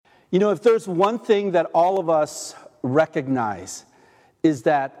You know, if there's one thing that all of us recognize, is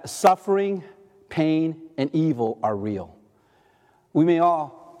that suffering, pain, and evil are real. We may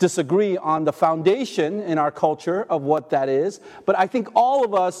all disagree on the foundation in our culture of what that is, but I think all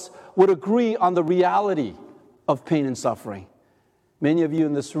of us would agree on the reality of pain and suffering. Many of you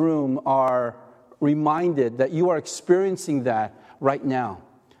in this room are reminded that you are experiencing that right now.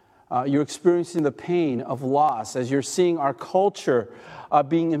 You're experiencing the pain of loss as you're seeing our culture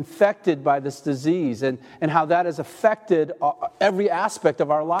being infected by this disease and how that has affected every aspect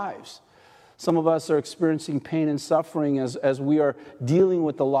of our lives. Some of us are experiencing pain and suffering as we are dealing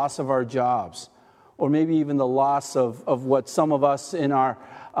with the loss of our jobs, or maybe even the loss of what some of us in our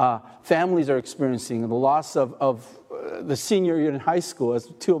families are experiencing, the loss of the senior year in high school, as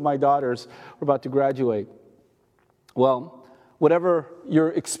two of my daughters were about to graduate. Well, whatever you're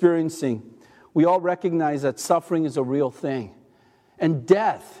experiencing, we all recognize that suffering is a real thing, and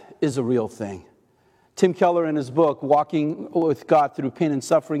death is a real thing. Tim Keller, in his book, Walking with God Through Pain and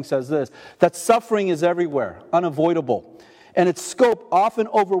Suffering, says this, that suffering is everywhere, unavoidable, and its scope often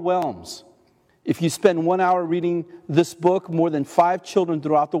overwhelms. If you spend 1 hour reading this book, more than 5 children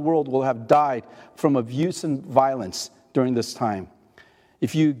throughout the world will have died from abuse and violence during this time.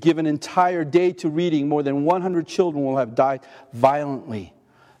 If you give an entire day to reading, more than 100 children will have died violently.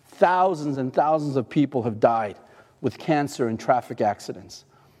 Thousands and thousands of people have died with cancer and traffic accidents.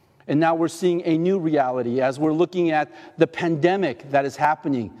 And now we're seeing a new reality as we're looking at the pandemic that is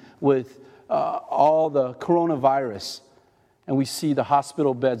happening with all the coronavirus. And we see the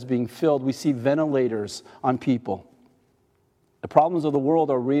hospital beds being filled. We see ventilators on people. The problems of the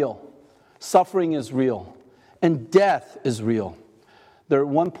world are real. Suffering is real. And death is real. There are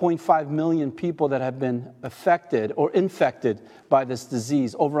 1.5 million people that have been affected or infected by this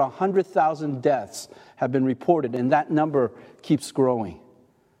disease. Over 100,000 deaths have been reported, and that number keeps growing.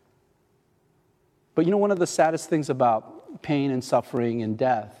 But you know, one of the saddest things about pain and suffering and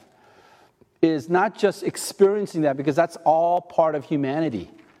death is not just experiencing that, because that's all part of humanity,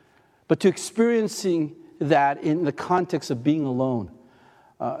 but to experiencing that in the context of being alone.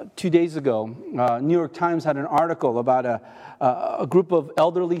 2 days ago, New York Times had an article about a group of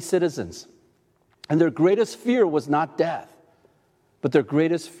elderly citizens. And their greatest fear was not death, but their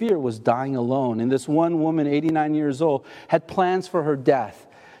greatest fear was dying alone. And this one woman, 89 years old, had plans for her death.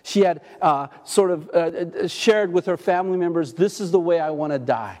 She had shared with her family members, this is the way I want to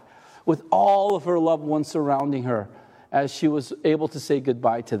die, with all of her loved ones surrounding her as she was able to say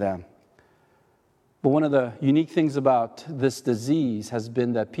goodbye to them. But one of the unique things about this disease has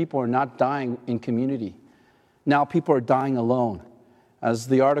been that people are not dying in community. Now people are dying alone. As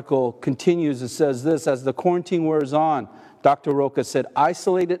the article continues, it says this, as the quarantine wears on, Dr. Roca said,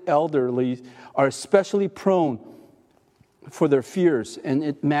 isolated elderly are especially prone for their fears, and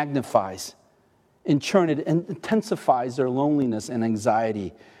it magnifies. In turn, it intensifies their loneliness and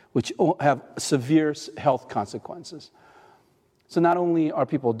anxiety, which have severe health consequences. So not only are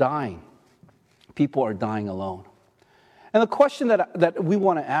people dying, people are dying alone. And the question that we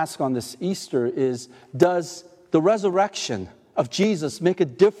want to ask on this Easter is, does the resurrection of Jesus make a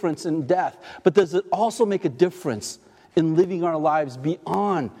difference in death? But does it also make a difference in living our lives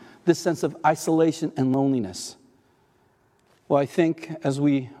beyond this sense of isolation and loneliness? Well, I think as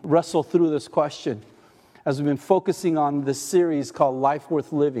we wrestle through this question, as we've been focusing on this series called Life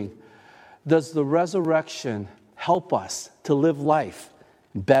Worth Living, does the resurrection help us to live life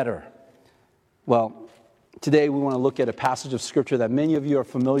better? Well, today we want to look at a passage of Scripture that many of you are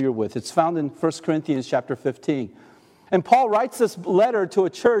familiar with. It's found in 1 Corinthians chapter 15. And Paul writes this letter to a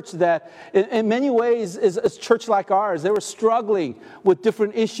church that in many ways is a church like ours. They were struggling with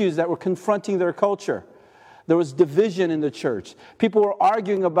different issues that were confronting their culture. There was division in the church. People were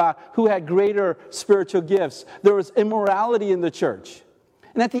arguing about who had greater spiritual gifts. There was immorality in the church.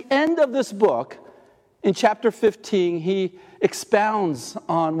 And at the end of this book, in chapter 15, he expounds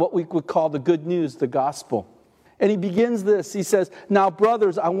on what we would call the good news, the gospel. And he begins this. He says, now,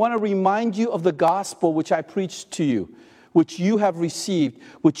 brothers, I want to remind you of the gospel which I preached to you, which you have received,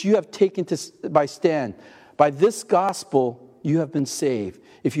 which you have taken by stand. By this gospel you have been saved,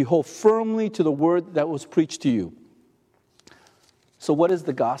 if you hold firmly to the word that was preached to you. So what is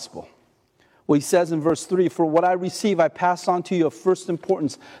the gospel? Well, he says in verse 3, for what I receive, I pass on to you of first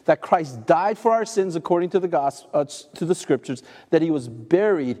importance, that Christ died for our sins according to the gospel, to the scriptures, that he was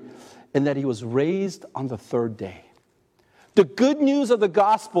buried, and that he was raised on the third day. The good news of the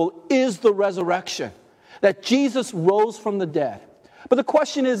gospel is the resurrection, that Jesus rose from the dead. But the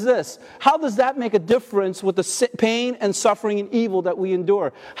question is this, how does that make a difference with the pain and suffering and evil that we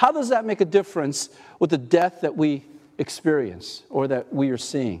endure? How does that make a difference with the death that we experience or that we are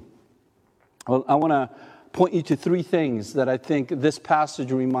seeing? Well, I want to point you to three things that I think this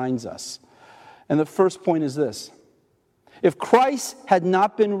passage reminds us. And the first point is this. If Christ had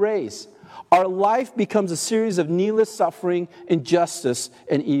not been raised, our life becomes a series of needless suffering, injustice,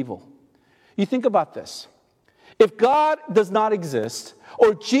 and evil. You think about this. If God does not exist,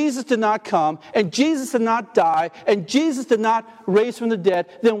 or Jesus did not come, and Jesus did not die, and Jesus did not raise from the dead,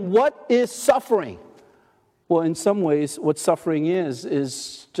 then what is suffering? Well, in some ways, what suffering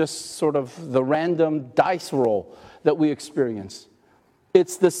is just sort of the random dice roll that we experience.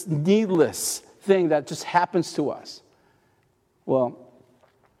 It's this needless thing that just happens to us. Well,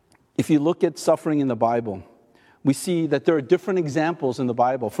 if you look at suffering in the Bible, we see that there are different examples in the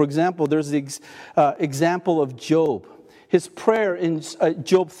Bible. For example, there's the example of Job. His prayer in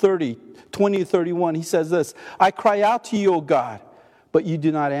Job 30, 20 to 31, he says this, I cry out to you, O God, but you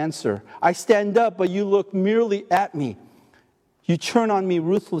do not answer. I stand up, but you look merely at me. You turn on me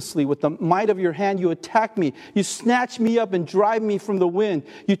ruthlessly. With the might of your hand, you attack me. You snatch me up and drive me from the wind.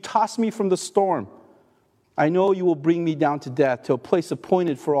 You toss me from the storm. I know you will bring me down to death, to a place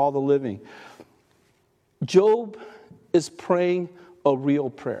appointed for all the living. Job is praying a real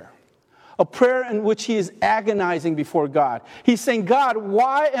prayer. A prayer in which he is agonizing before God. He's saying, God,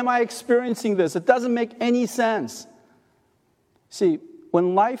 why am I experiencing this? It doesn't make any sense. See,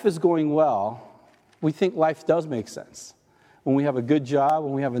 when life is going well, we think life does make sense. When we have a good job,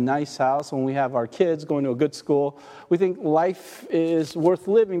 when we have a nice house, when we have our kids going to a good school, we think life is worth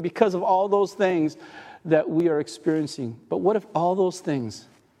living because of all those things that we are experiencing. But what if all those things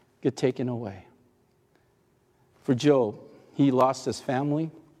get taken away? For Job, he lost his family.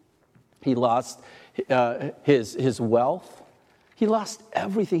 He lost his wealth. He lost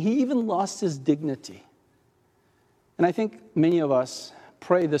everything. He even lost his dignity. And I think many of us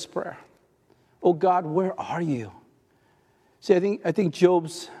pray this prayer. Oh God, where are you? See, I think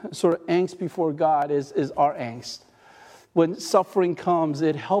Job's sort of angst before God is our angst. When suffering comes,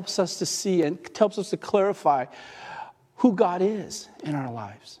 it helps us to see and helps us to clarify who God is in our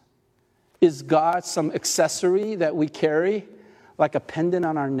lives. Is God some accessory that we carry like a pendant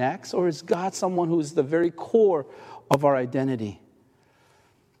on our necks? Or is God someone who is the very core of our identity?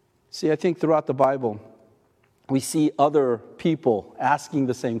 See, I think throughout the Bible, we see other people asking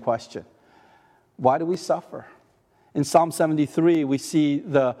the same question. Why do we suffer? In Psalm 73, we see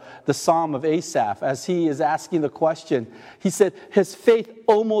the Psalm of Asaph as he is asking the question. He said his faith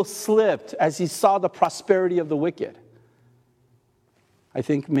almost slipped as he saw the prosperity of the wicked. I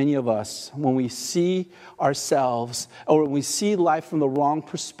think many of us, when we see ourselves or when we see life from the wrong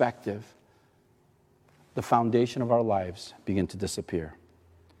perspective, the foundation of our lives begin to disappear.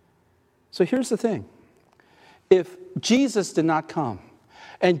 So here's the thing. If Jesus did not come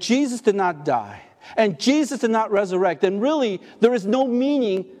and Jesus did not die and Jesus did not resurrect, then really there is no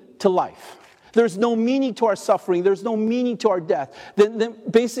meaning to life. There's no meaning to our suffering. There's no meaning to our death. Then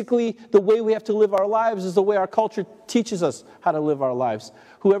basically the way we have to live our lives is the way our culture teaches us how to live our lives.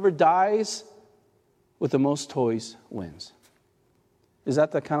 Whoever dies with the most toys wins. Is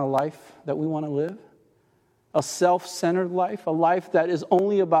that the kind of life that we want to live? A self-centered life? A life that is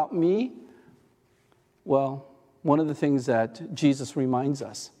only about me? Well, one of the things that Jesus reminds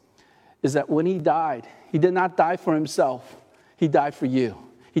us is that when he died, he did not die for himself. He died for you.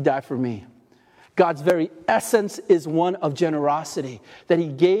 He died for me. God's very essence is one of generosity, that he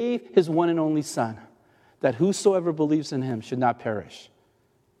gave his one and only Son, that whosoever believes in him should not perish,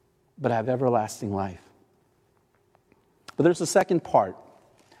 but have everlasting life. But there's a second part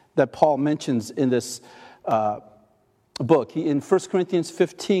that Paul mentions in this book. In 1 Corinthians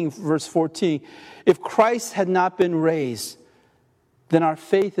 15, verse 14, if Christ had not been raised, then our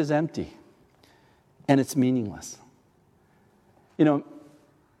faith is empty and it's meaningless. You know,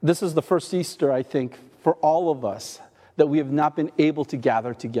 this is the first Easter, I think, for all of us that we have not been able to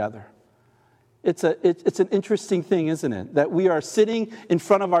gather together. It's an interesting thing, isn't it? That we are sitting in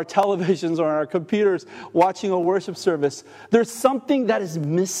front of our televisions or our computers watching a worship service. There's something that is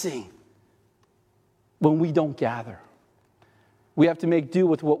missing when we don't gather. We have to make do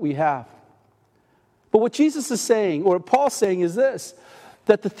with what we have. But what Jesus is saying, or Paul's saying, is this,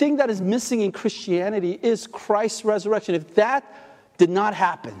 that the thing that is missing in Christianity is Christ's resurrection. If that did not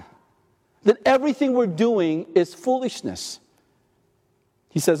happen, then everything we're doing is foolishness.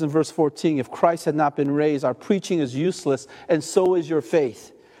 He says in verse 14, if Christ had not been raised, our preaching is useless, and so is your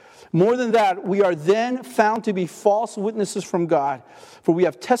faith. More than that, we are then found to be false witnesses from God, for we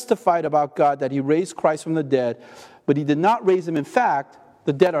have testified about God that he raised Christ from the dead, but he did not raise him. In fact,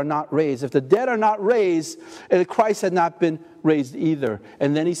 the dead are not raised. If the dead are not raised, and Christ had not been raised either.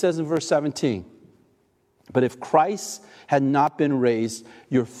 And then he says in verse 17, but if Christ had not been raised,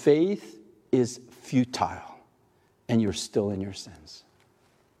 your faith is futile and you're still in your sins.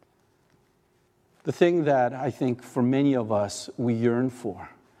 The thing that I think for many of us we yearn for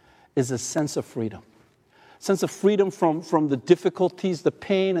is a sense of freedom. Sense of freedom from the difficulties, the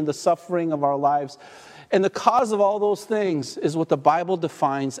pain, and the suffering of our lives. And the cause of all those things is what the Bible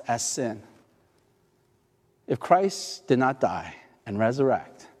defines as sin. If Christ did not die and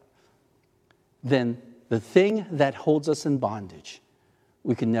resurrect, then the thing that holds us in bondage,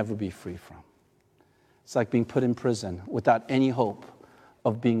 we can never be free from. It's like being put in prison without any hope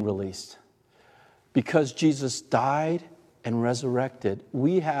of being released. Because Jesus died and resurrected,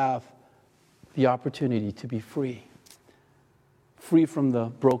 we have the opportunity to be free. Free from the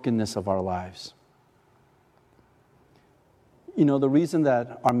brokenness of our lives. You know, the reason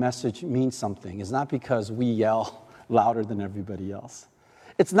that our message means something is not because we yell louder than everybody else.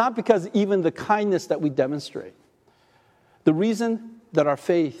 It's not because even the kindness that we demonstrate. The reason that our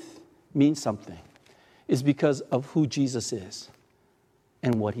faith means something is because of who Jesus is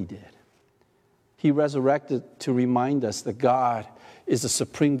and what he did. He resurrected to remind us that God is the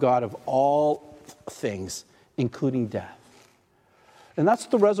supreme God of all things, including death. And that's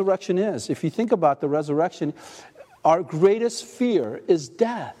what the resurrection is. If you think about the resurrection, our greatest fear is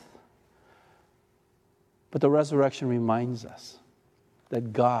death. But the resurrection reminds us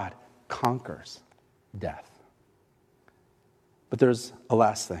that God conquers death. But there's a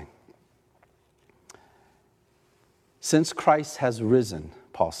last thing. Since Christ has risen,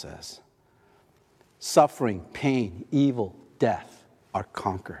 Paul says, suffering, pain, evil, death are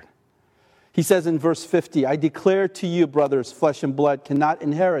conquered. He says in verse 50, I declare to you, brothers, flesh and blood cannot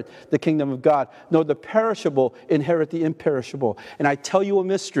inherit the kingdom of God, nor the perishable inherit the imperishable. And I tell you a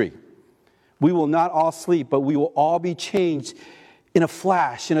mystery. We will not all sleep, but we will all be changed in a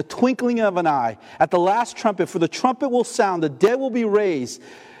flash, in a twinkling of an eye, at the last trumpet. For the trumpet will sound, the dead will be raised,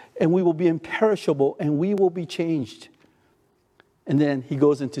 and we will be imperishable, and we will be changed. And then he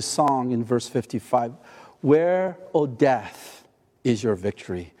goes into song in verse 55. Where, O death, is your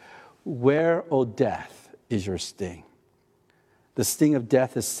victory? Where, O death, is your sting? The sting of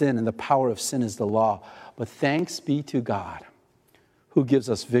death is sin, and the power of sin is the law. But thanks be to God, who gives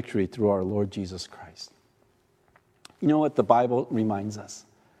us victory through our Lord Jesus Christ. You know what the Bible reminds us?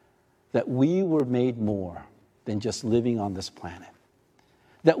 That we were made more than just living on this planet.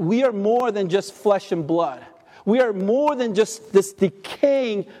 That we are more than just flesh and blood. We are more than just this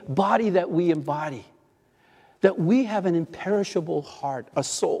decaying body that we embody. That we have an imperishable heart, a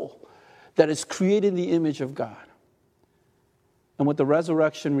soul, that is created in the image of God. And what the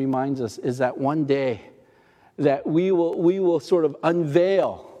resurrection reminds us is that one day that we will sort of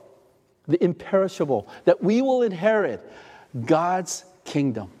unveil the imperishable, that we will inherit God's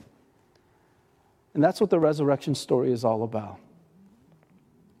kingdom. And that's what the resurrection story is all about.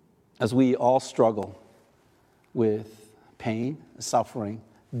 As we all struggle with pain, suffering,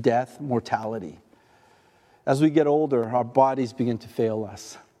 death, mortality. As we get older, our bodies begin to fail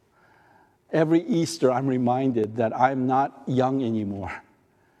us. Every Easter, I'm reminded that I'm not young anymore.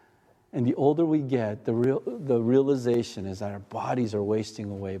 And the older we get, the realization is that our bodies are wasting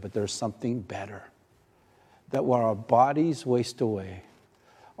away, but there's something better. That while our bodies waste away,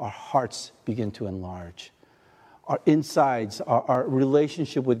 our hearts begin to enlarge. Our insides, our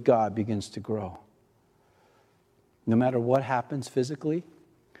relationship with God begins to grow. No matter what happens physically,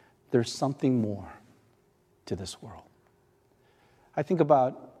 there's something more to this world. I think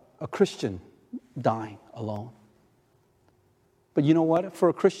about a Christian dying alone. But you know what? For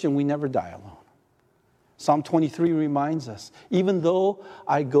a Christian, we never die alone. Psalm 23 reminds us, even though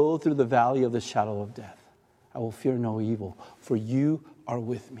I go through the valley of the shadow of death, I will fear no evil, for you are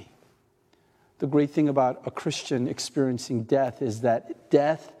with me. The great thing about a Christian experiencing death is that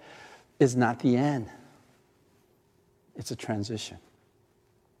death is not the end. It's a transition.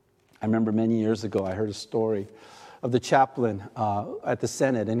 I remember many years ago, I heard a story of the chaplain at the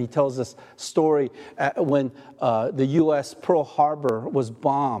Senate, and he tells this story when the U.S. Pearl Harbor was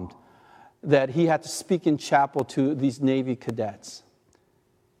bombed, that he had to speak in chapel to these Navy cadets.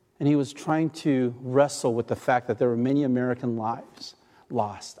 And he was trying to wrestle with the fact that there were many American lives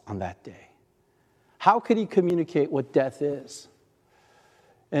lost on that day. How could he communicate what death is?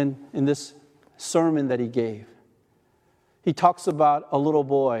 And in this sermon that he gave, he talks about a little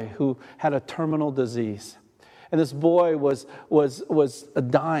boy who had a terminal disease. And this boy was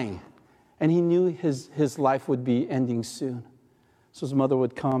dying, and he knew his life would be ending soon. So his mother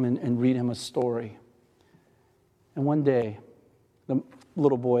would come and read him a story. And one day, the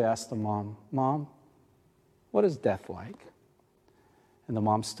little boy asked the mom, "Mom, what is death like?" And the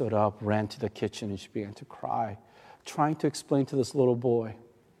mom stood up, ran to the kitchen, and she began to cry, trying to explain to this little boy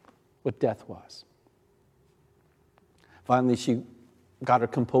what death was. Finally, she got her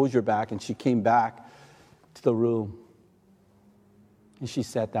composure back, and she came back to the room. And she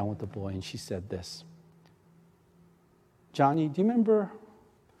sat down with the boy, and she said this. Johnny, do you remember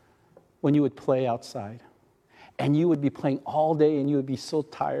when you would play outside? And you would be playing all day, and you would be so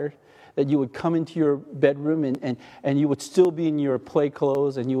tired that you would come into your bedroom, and you would still be in your play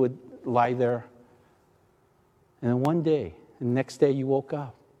clothes, and you would lie there. And then one day, the next day, you woke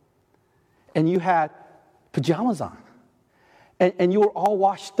up, and you had pajamas on. And you were all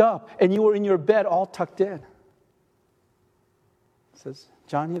washed up, and you were in your bed all tucked in. He says,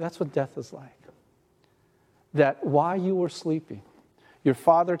 Johnny, that's what death is like. That while you were sleeping, your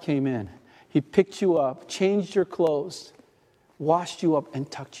father came in. He picked you up, changed your clothes, washed you up, and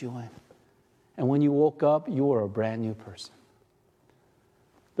tucked you in. And when you woke up, you were a brand new person.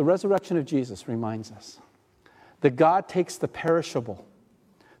 The resurrection of Jesus reminds us that God takes the perishable,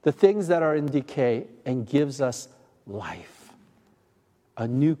 the things that are in decay, and gives us life. A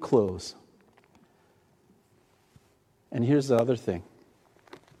new clothes. And here's the other thing.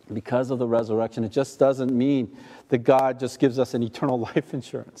 Because of the resurrection, it just doesn't mean that God just gives us an eternal life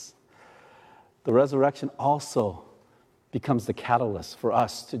insurance. The resurrection also becomes the catalyst for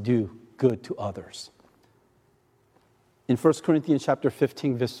us to do good to others. In 1 Corinthians chapter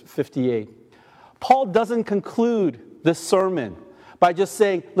 15, verse 58, Paul doesn't conclude this sermon by just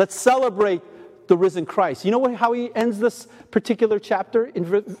saying, let's celebrate the risen Christ. You know how he ends this particular chapter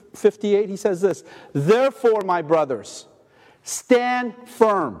in 58? He says this, therefore, my brothers, stand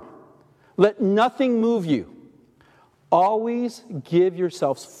firm. Let nothing move you. Always give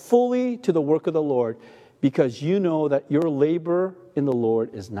yourselves fully to the work of the Lord, because you know that your labor in the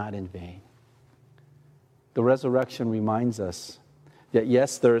Lord is not in vain. The resurrection reminds us that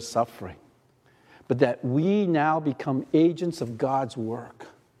yes, there is suffering, but that we now become agents of God's work.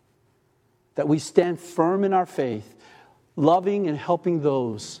 That we stand firm in our faith, loving and helping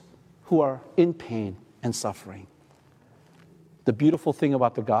those who are in pain and suffering. The beautiful thing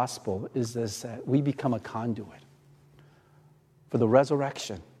about the gospel is this, that we become a conduit for the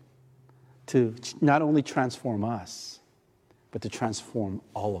resurrection to not only transform us, but to transform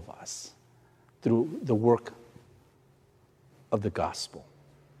all of us through the work of the gospel.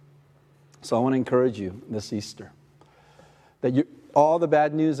 So I want to encourage you this Easter that all the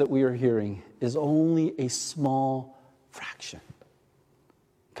bad news that we are hearing is only a small fraction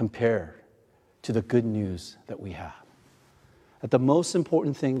compared to the good news that we have. That the most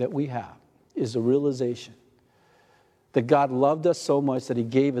important thing that we have is the realization that God loved us so much that he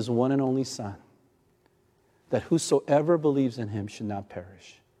gave his one and only Son, that whosoever believes in him should not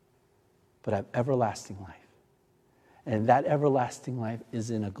perish, but have everlasting life. And that everlasting life is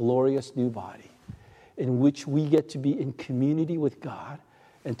in a glorious new body in which we get to be in community with God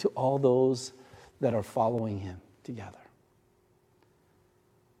and to all those that are following him together.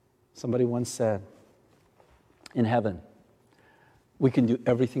 Somebody once said, in heaven, we can do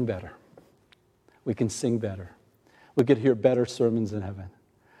everything better. We can sing better. We could hear better sermons in heaven.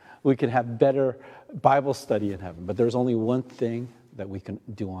 We could have better Bible study in heaven. But there's only one thing that we can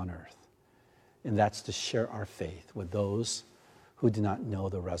do on earth, and that's to share our faith with those who do not know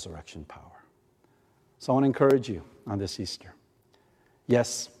the resurrection power. So I want to encourage you on this Easter.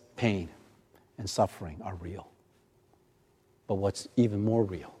 Yes, pain and suffering are real. But what's even more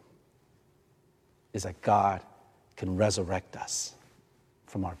real is that God can resurrect us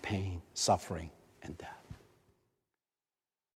from our pain, suffering, and death.